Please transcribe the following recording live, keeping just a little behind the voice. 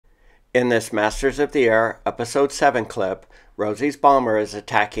In this Masters of the Air Episode 7 clip, Rosie's bomber is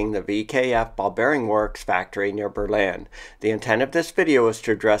attacking the VKF ball bearing works factory near Berlin. The intent of this video is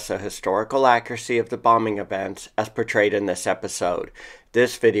to address the historical accuracy of the bombing events as portrayed in this episode.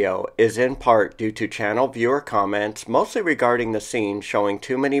 This video is in part due to channel viewer comments, mostly regarding the scene showing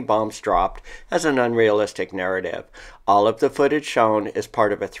too many bombs dropped as an unrealistic narrative. All of the footage shown is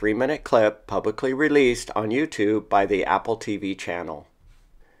part of a 3-minute clip publicly released on YouTube by the Apple TV channel.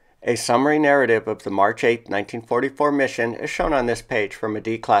 A summary narrative of the March 8, 1944 mission is shown on this page from a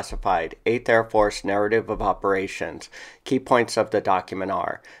declassified 8th Air Force Narrative of Operations. Key points of the document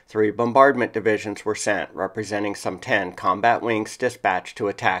are: 3 bombardment divisions were sent, representing some 10 combat wings dispatched to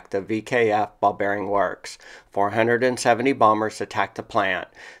attack the VKF ball bearing works. 470 bombers attacked the plant.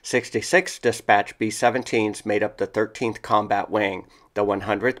 66 dispatched B-17s made up the 13th Combat Wing. The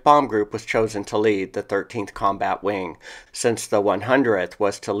 100th Bomb Group was chosen to lead the 13th Combat Wing. Since the 100th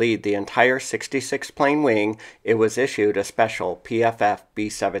was to lead the entire 66-plane wing, it was issued a special PFF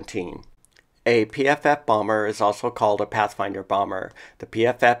B-17. A PFF bomber is also called a Pathfinder bomber. The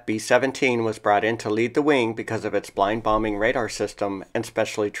PFF B-17 was brought in to lead the wing because of its blind bombing radar system and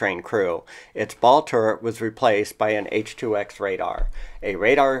specially trained crew. Its ball turret was replaced by an H-2X radar. A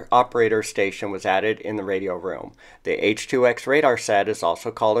radar operator station was added in the radio room. The H-2X radar set is also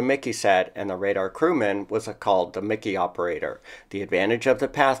called a Mickey set, and the radar crewman was called the Mickey operator. The advantage of the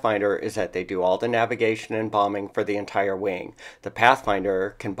Pathfinder is that they do all the navigation and bombing for the entire wing. The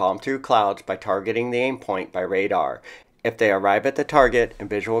Pathfinder can bomb through clouds by targeting the aim point by radar. If they arrive at the target and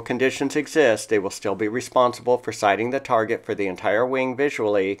visual conditions exist, they will still be responsible for sighting the target for the entire wing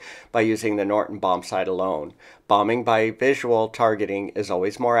visually by using the Norton bomb sight alone. Bombing by visual targeting is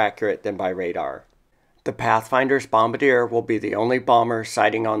always more accurate than by radar. The Pathfinder's bombardier will be the only bomber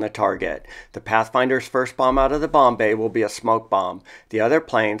sighting on the target. The Pathfinder's first bomb out of the bomb bay will be a smoke bomb. The other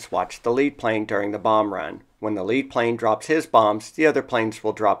planes watch the lead plane during the bomb run. When the lead plane drops his bombs, the other planes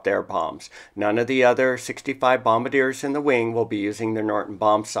will drop their bombs. None of the other 65 bombardiers in the wing will be using their Norton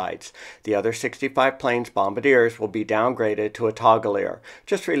bomb sights. The other 65 planes' bombardiers will be downgraded to a toggleier,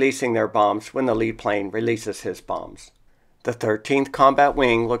 just releasing their bombs when the lead plane releases his bombs. The 13th Combat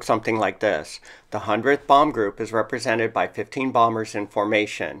Wing looks something like this. The 100th Bomb Group is represented by 15 bombers in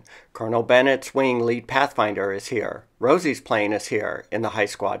formation. Colonel Bennett's wing lead Pathfinder is here. Rosie's plane is here in the High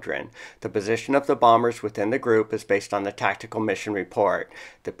Squadron. The position of the bombers within the group is based on the Tactical Mission Report.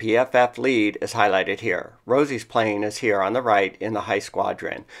 The PFF lead is highlighted here. Rosie's plane is here on the right in the High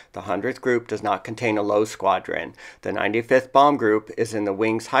Squadron. The 100th Group does not contain a low squadron. The 95th Bomb Group is in the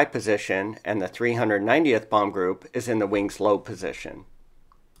wing's high position, and the 390th Bomb Group is in the wing's low position.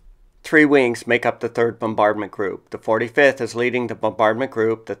 3 wings make up the 3rd Bombardment Group. The 45th is leading the Bombardment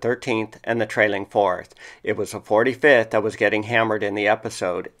Group, the 13th, and the trailing 4th. It was the 45th that was getting hammered in the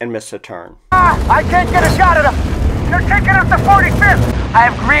episode and missed a turn. I can't get a shot at them! They're taking out the 45th! I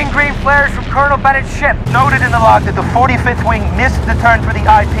have green flares from Colonel Bennett's ship. Noted in the log that the 45th wing missed the turn for the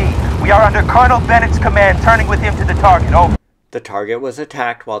IP. We are under Colonel Bennett's command, turning with him to the target. Over. The target was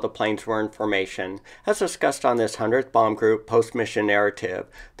attacked while the planes were in formation. As discussed on this 100th Bomb Group post-mission narrative,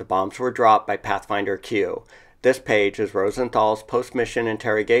 the bombs were dropped by Pathfinder Q. This page is Rosenthal's post-mission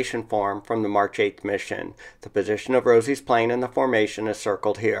interrogation form from the March 8th mission. The position of Rosie's plane in the formation is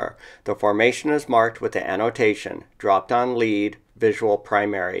circled here. The formation is marked with the annotation, dropped on lead, visual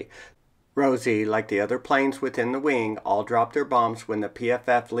primary. Rosie, like the other planes within the wing, all dropped their bombs when the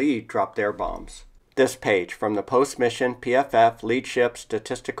PFF lead dropped their bombs. This page from the post-mission PFF lead ship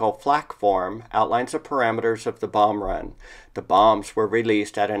statistical flak form outlines the parameters of the bomb run. The bombs were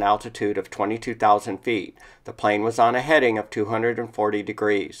released at an altitude of 22,000 feet. The plane was on a heading of 240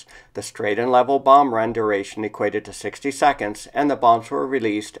 degrees. The straight and level bomb run duration equated to 60 seconds, and the bombs were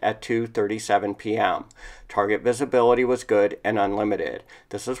released at 2:37 p.m. Target visibility was good and unlimited.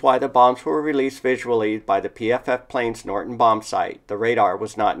 This is why the bombs were released visually by the PFF plane's Norton bomb sight. The radar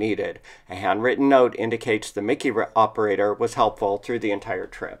was not needed. A handwritten note indicates the Mickey operator was helpful through the entire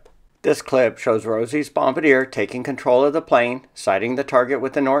trip. This clip shows Rosie's bombardier taking control of the plane, sighting the target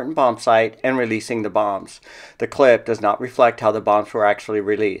with the Norton bomb sight, and releasing the bombs. The clip does not reflect how the bombs were actually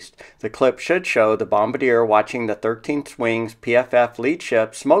released. The clip should show the bombardier watching the 13th Wing's PFF lead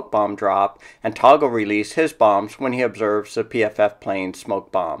ship smoke bomb drop and toggle release his bombs when he observes the PFF plane's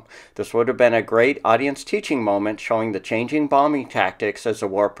smoke bomb. This would have been a great audience teaching moment showing the changing bombing tactics as the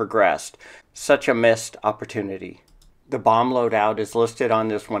war progressed. Such a missed opportunity. The bomb loadout is listed on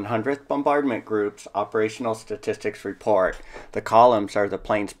this 100th Bombardment Group's Operational Statistics Report. The columns are the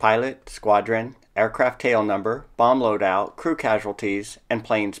plane's pilot, squadron, aircraft tail number, bomb loadout, crew casualties, and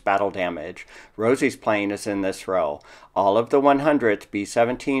plane's battle damage. Rosie's plane is in this row. All of the 100th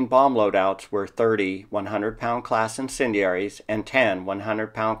B-17 bomb loadouts were 30 100-pound class incendiaries and 10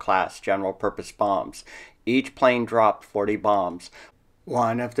 100-pound class general-purpose bombs. Each plane dropped 40 bombs.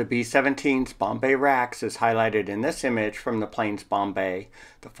 One of the B-17's bomb bay racks is highlighted in this image from the plane's bomb bay.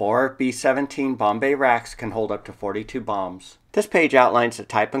 The 4 B-17 bomb bay racks can hold up to 42 bombs. This page outlines the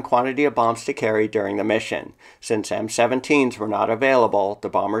type and quantity of bombs to carry during the mission. Since M-17s were not available, the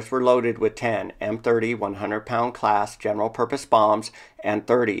bombers were loaded with 10 M-30 100-pound class general-purpose bombs and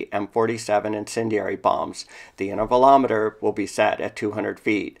 30 M-47 incendiary bombs. The intervalometer will be set at 200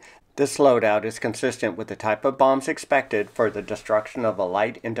 feet. This loadout is consistent with the type of bombs expected for the destruction of a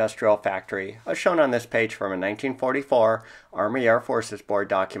light industrial factory, as shown on this page from a 1944 Army Air Forces Board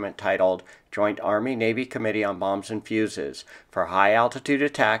document titled Joint Army-Navy Committee on Bombs and Fuses. For high-altitude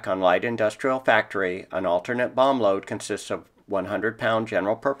attack on light industrial factory, an alternate bomb load consists of 100-pound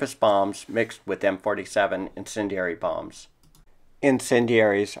general-purpose bombs mixed with M47 incendiary bombs.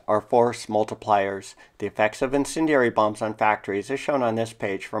 Incendiaries are force multipliers. The effects of incendiary bombs on factories is shown on this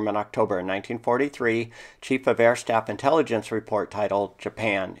page from an October 1943 Chief of Air Staff Intelligence report titled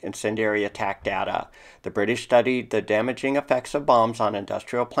Japan Incendiary Attack Data. The British studied the damaging effects of bombs on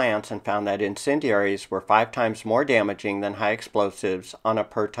industrial plants and found that incendiaries were 5 times more damaging than high explosives on a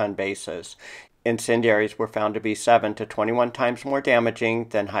per-ton basis. Incendiaries were found to be 7 to 21 times more damaging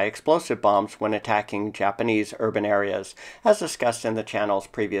than high explosive bombs when attacking Japanese urban areas, as discussed in the channel's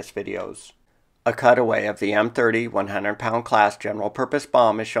previous videos. A cutaway of the M30 100-pound class general-purpose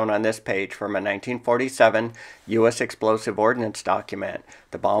bomb is shown on this page from a 1947 U.S. Explosive Ordnance document.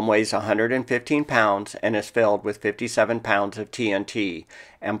 The bomb weighs 115 pounds and is filled with 57 pounds of TNT.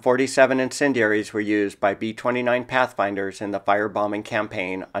 M47 incendiaries were used by B-29 Pathfinders in the firebombing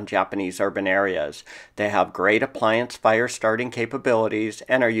campaign on Japanese urban areas. They have great appliance fire starting capabilities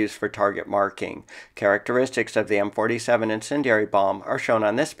and are used for target marking. Characteristics of the M47 incendiary bomb are shown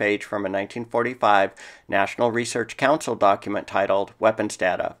on this page from a 1945 National Research Council document titled Weapons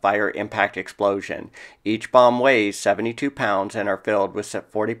Data, Fire Impact Explosion. Each bomb weighs 72 pounds and are filled with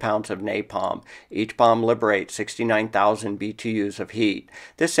 40 pounds of napalm. Each bomb liberates 69,000 BTUs of heat.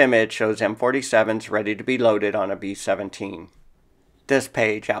 This image shows M47s ready to be loaded on a B-17. This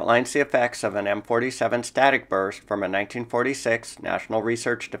page outlines the effects of an M47 static burst from a 1946 National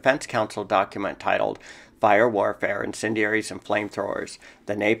Research Defense Council document titled Fire Warfare, Incendiaries and Flamethrowers.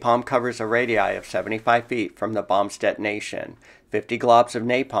 The napalm covers a radii of 75 feet from the bomb's detonation. 50 globs of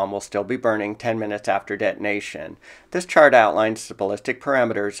napalm will still be burning 10 minutes after detonation. This chart outlines the ballistic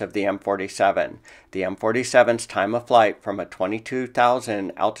parameters of the M47. The M47's time of flight from a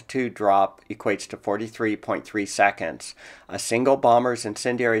 22,000 altitude drop equates to 43.3 seconds. A single bomber's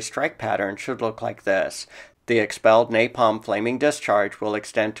incendiary strike pattern should look like this. The expelled napalm flaming discharge will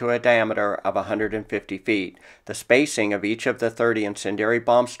extend to a diameter of 150 feet. The spacing of each of the 30 incendiary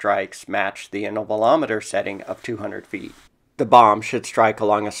bomb strikes match the intervalometer setting of 200 feet. The bomb should strike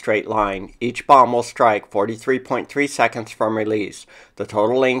along a straight line. Each bomb will strike 43.3 seconds from release. The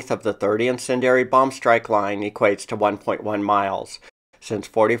total length of the 30 incendiary bomb strike line equates to 1.1 miles. Since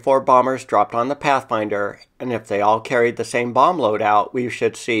 44 bombers dropped on the Pathfinder, and if they all carried the same bomb loadout, we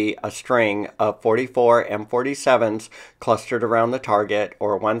should see a string of 44 M47s clustered around the target,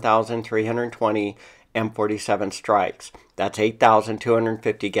 or 1,320 M47 strikes. That's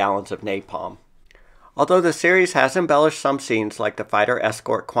 8,250 gallons of napalm. Although the series has embellished some scenes like the fighter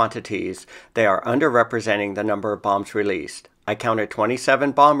escort quantities, they are underrepresenting the number of bombs released. I counted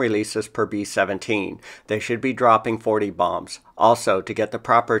 27 bomb releases per B-17. They should be dropping 40 bombs. Also, to get the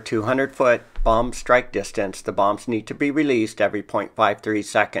proper 200-foot bomb strike distance, the bombs need to be released every 0.53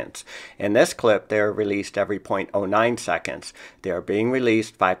 seconds. In this clip, they are released every 0.09 seconds. They are being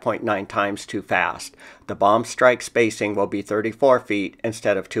released 5.9 times too fast. The bomb strike spacing will be 34 feet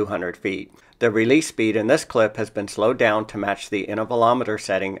instead of 200 feet. The release speed in this clip has been slowed down to match the intervalometer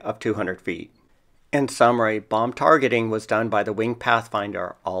setting of 200 feet. In summary, bomb targeting was done by the Wing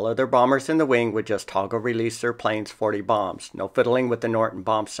Pathfinder. All other bombers in the wing would just toggle release their plane's 40 bombs. No fiddling with the Norton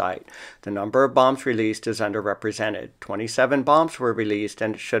bomb sight. The number of bombs released is underrepresented. 27 bombs were released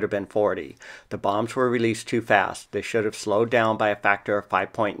and it should have been 40. The bombs were released too fast. They should have slowed down by a factor of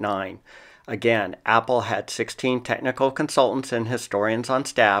 5.9. Again, Apple had 16 technical consultants and historians on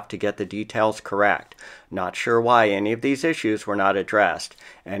staff to get the details correct. Not sure why any of these issues were not addressed.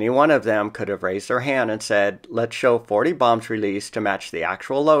 Any one of them could have raised their hand and said, let's show 40 bombs released to match the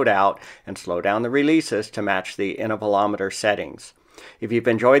actual loadout and slow down the releases to match the intervalometer settings. If you've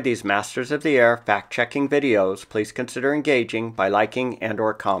enjoyed these Masters of the Air fact-checking videos, please consider engaging by liking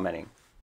and/or commenting.